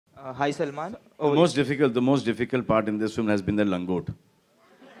Hi Salman. The most difficult part in this film has been the langot.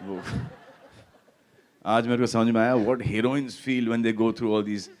 वो आज मेरे को समझ में आया what heroines feel when they go through all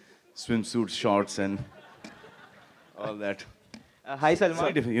these swimsuit shots and all that. Hi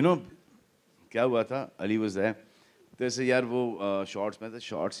Salman. You know क्या हुआ था? Ali was there. तो ऐसे यार वो शॉर्ट्स में थे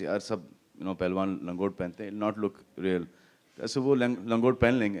शॉर्ट्स यार सब पहलवान लंगोट पहनते हैं not look real. ऐसे वो लंगोट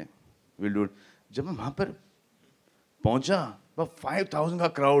पहन लेंगे. We'll do it. जब मैं वहाँ पर पहुँचा, वहाँ 5,000 का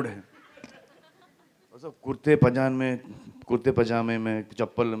क्राउड है. और सब कुर्ते पजामे में,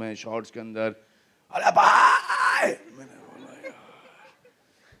 चप्पल में, शॉर्ट्स के अंदर. अरे भाई! मैंने बोला यार,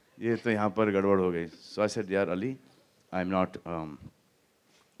 ये तो यहाँ पर गड़बड़ हो गई. So I said, यार Ali, I'm not.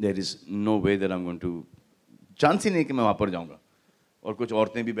 There is no way that I'm going to. Chance ही नहीं कि मैं वहाँ पर जाऊँगा. और कुछ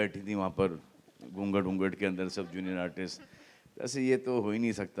औरतें भी बैठी थी वहाँ पर, घूंघट के अंदर सब जूनियर आर्टिस्ट. ऐसे ये तो हो ही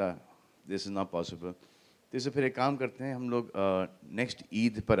नहीं सकता. This is not possible. तो इससे फिर एक काम करते हैं हम लोग नेक्स्ट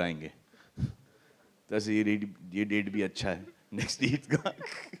ईद पर आएंगे. तो ऐसे ये डेट भी अच्छा है नेक्स्ट ईद का.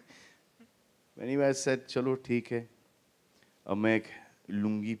 Anyway, I said चलो ठीक है. अब मैं एक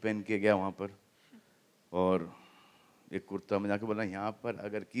लुंगी पहन के गया वहाँ पर और एक कुर्ता में जाके बोला यहाँ पर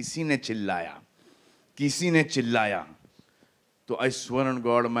अगर किसी ने चिल्लाया तो I swear on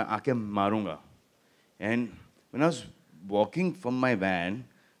God मैं आके मारूंगा. And when I was walking from my van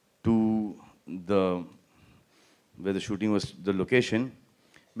to where the shooting was, the location,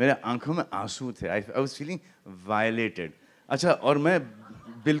 मेरे आंखों में आंसू थे. I was feeling violated. अच्छा, और मैं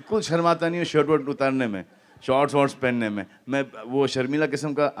बिल्कुल शर्माता नहीं हूँ शर्ट वर्ट उतारने में, शॉर्ट्स पहनने में. मैं वो शर्मीला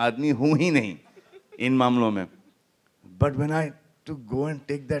किस्म का आदमी हूँ ही नहीं इन मामलों में. But when I to go and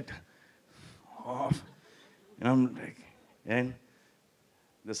take that off, and I'm like, and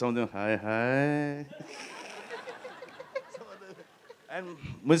there's something hi. And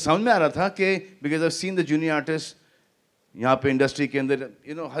मुझे समझ में आ रहा था कि because I've seen the junior artists यहाँ पे इंडस्ट्री के अंदर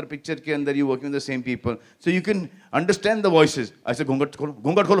हर पिक्चर के अंदर you working with the same people, so you can understand the voices. ऐसे घूंघट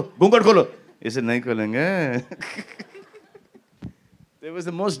खोलो ऐसे नहीं खोलेंगे. It was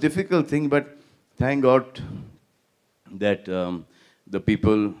the most difficult thing, but thank God that the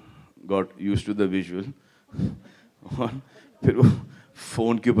people got used to the visual. और फिर वो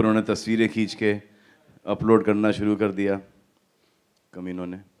फोन के ऊपर उन्होंने तस्वीरें खींच के अपलोड करना शुरू कर दिया कमीनों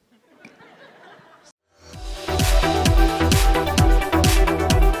ने.